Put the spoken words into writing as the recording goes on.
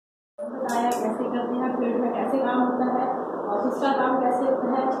बताया कैसे करते हैं, फील्ड में कैसे काम होता है, ऑफिस का काम कैसे होता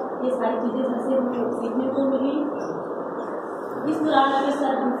है, ये सारी चीज़ें घर से हमें सीखने को मिली। इस दौरान अगर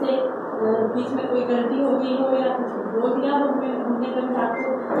सर हमसे बीच में कोई गलती हो गई हो या कुछ बोल दिया हो हमने कभी आपको,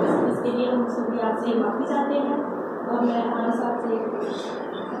 इसके लिए हम सभी आपसे माफ़ी चाहते हैं। और मैं आने साथ से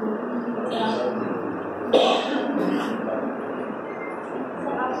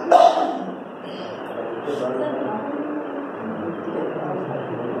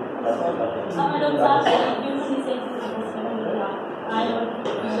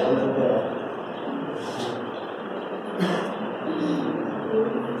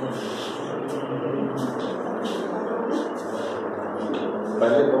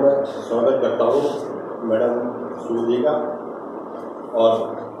पहले तो मैं स्वागत करता हूँ मैडम सूजी का। और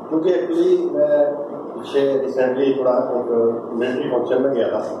क्योंकि एक्चुअली मैं पीछे रिसेंटली थोड़ा एक मिलिट्री फंक्शन में गया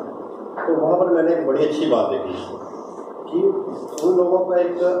था, तो वहाँ पर मैंने एक बड़ी अच्छी बात देखी कि उन लोगों का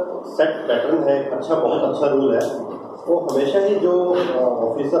एक सेट पैटर्न है, अच्छा बहुत अच्छा रूल है। वो हमेशा ही जो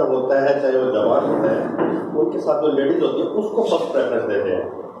ऑफिसर होता है, चाहे वो जवान होता है, उनके साथ जो लेडीज़ होती है उसको फर्स्ट प्रेफरेंस देते हैं।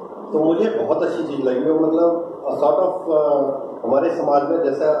 तो मुझे बहुत अच्छी चीज़ लगी। वो मतलब सॉर्ट ऑफ हमारे समाज में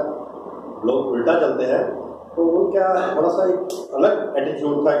जैसा लोग उल्टा चलते हैं, तो उनका थोड़ा सा एक अलग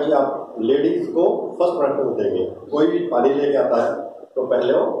एटीट्यूड था कि आप लेडीज़ को फर्स्ट प्रेफरेंस देंगे। कोई भी पानी लेके आता है तो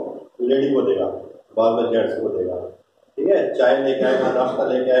पहले वो लेडी को देगा, बाद में जेंट्स को देगा, ठीक है। चाय लेके आएगा, नाश्ता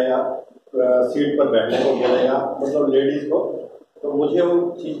लेके आएगा, सीट पर बैठने को बोलेगा, मतलब लेडीज़ को। तो मुझे वो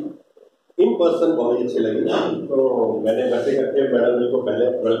चीज़ इन पर्सन बहुत ही अच्छी लगी। तो मैंने वैसे करके मैडम जी को पहले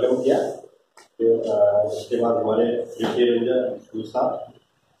वेलकम किया। फिर उसके बाद हमारे डिप्टी रेंजर साहब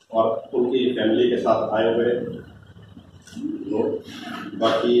और उनकी फैमिली के साथ आए हुए लोग,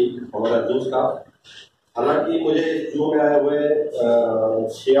 बाकी हमारा जूस का। हालांकि मुझे जू में आए हुए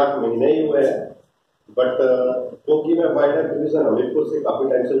 6-8 महीने ही हुए हैं, बट क्योंकि मैं वाइडर डिवीज़न हमीरपुर से काफ़ी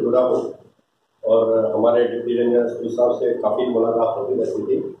टाइम से जुड़ा हूँ और हमारे डिप्टी रेंजर साहब से काफ़ी मुलाकात होती रहती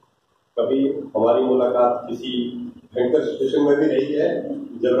थी। कभी हमारी मुलाकात किसी भयंकर सिचुएशन में भी रही है,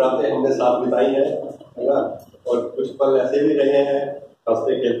 जब रातें हमने साथ बिताई हैं, है ना, और कुछ पल ऐसे भी रहे हैं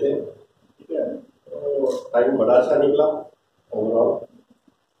हंसते खेलते, ठीक है। तो टाइम बड़ा अच्छा निकला ओवरऑल।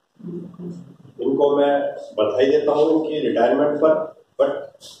 इनको मैं बधाई देता हूँ इनकी रिटायरमेंट पर। बट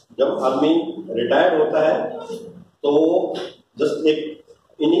जब आदमी रिटायर होता है तो जस्ट एक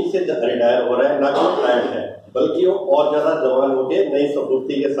इनिंग से रिटायर हो रहा है, ना कि रिटायर्ड है, बल्कि वो और ज़्यादा जवान होकर नई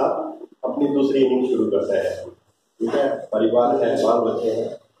स्फूर्ति के साथ अपनी दूसरी इनिंग शुरू करता है, ठीक है। परिवार है, बाल बच्चे हैं,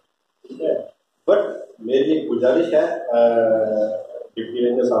 ठीक है। बट मेरी एक गुजारिश है डिप्टी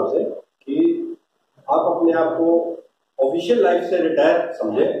रेंजर साहब से कि आप अपने आप को ऑफिशियल लाइफ से रिटायर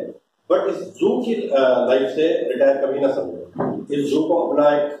समझें, बट इस जू की लाइफ से रिटायर कभी ना समझें। इस जू को अपना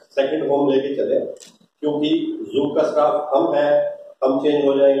एक सेकंड होम लेके चले, क्योंकि जू का स्टाफ हम है, हम चेंज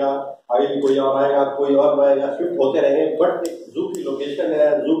हो जाएगा, आगे कोई और आएगा, कोई और आएगा, शिफ्ट होते रहेंगे। बट जू की लोकेशन है,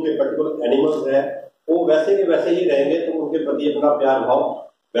 जू के पर्टिकुलर एनिमल्स है, वो वैसे के वैसे ही रहेंगे। तो उनके प्रति अपना प्यार भाव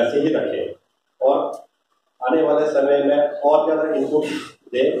वैसे ही रखें और आने वाले समय में और ज़्यादा इनपुट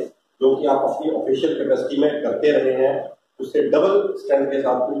दें, जो कि आप अपनी ऑफिशियल कैपेसिटी में करते रहे हैं, उससे डबल स्ट्रेंथ के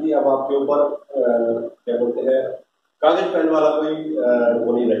साथ। क्योंकि अब आपके ऊपर क्या बोलते हैं, कागज पेन वाला कोई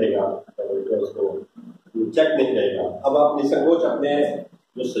वो नहीं रहेगा, क्या बोलते हैं उसको, चेक नहीं रहेगा। अब आप निसंकोच अपने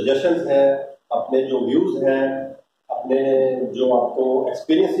जो सजेशंस हैं, अपने जो व्यूज़ हैं, अपने जो आपको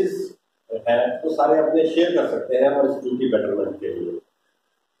एक्सपीरियंसेस हैं, वो सारे अपने शेयर कर सकते हैं और इस जू की बेटरमेंट के लिए।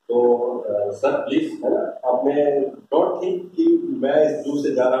 तो सर प्लीज, है ना, आपने डोंट थिंक कि मैं इस जू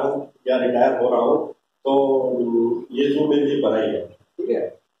से जा रहा हूँ या रिटायर हो रहा हूँ तो ये जू मेरे लिए बना ही है, ठीक है।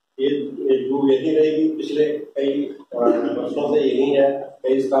 ये जू यही रहेगी, पिछले कई वर्षों से यही है,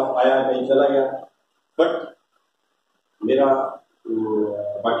 कई स्टाफ आया, कहीं चला गया। बट मेरा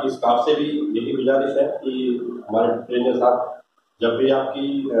बाकी स्टाफ से भी यही गुजारिश है कि हमारे ट्रेनर साहब जब भी आपकी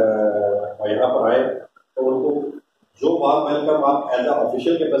यहाँ पर आए तो उनको जो वार्म वेलकम आप एज अ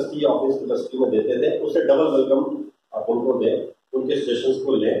ऑफिशियल कैपेसिटी या ऑफिस कैपेसिटी में देते थे, उससे डबल वेलकम आप उनको दें, उनके स्टेशंस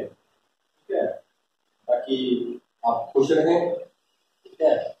को लें, ठीक है, ताकि आप खुश रहें, ठीक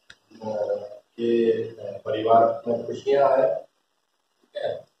है, कि परिवार में खुशियाँ आए, ठीक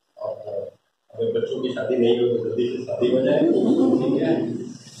है। और अगर बच्चों की शादी नहीं हो तो जल्दी से शादी हो जाए, ठीक है,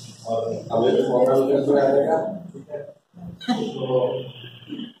 और हमें भी मौका मिले तो आएगा, ठीक है। तो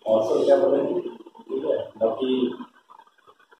और सब क्या बोलेंगे, ठीक है, बाकी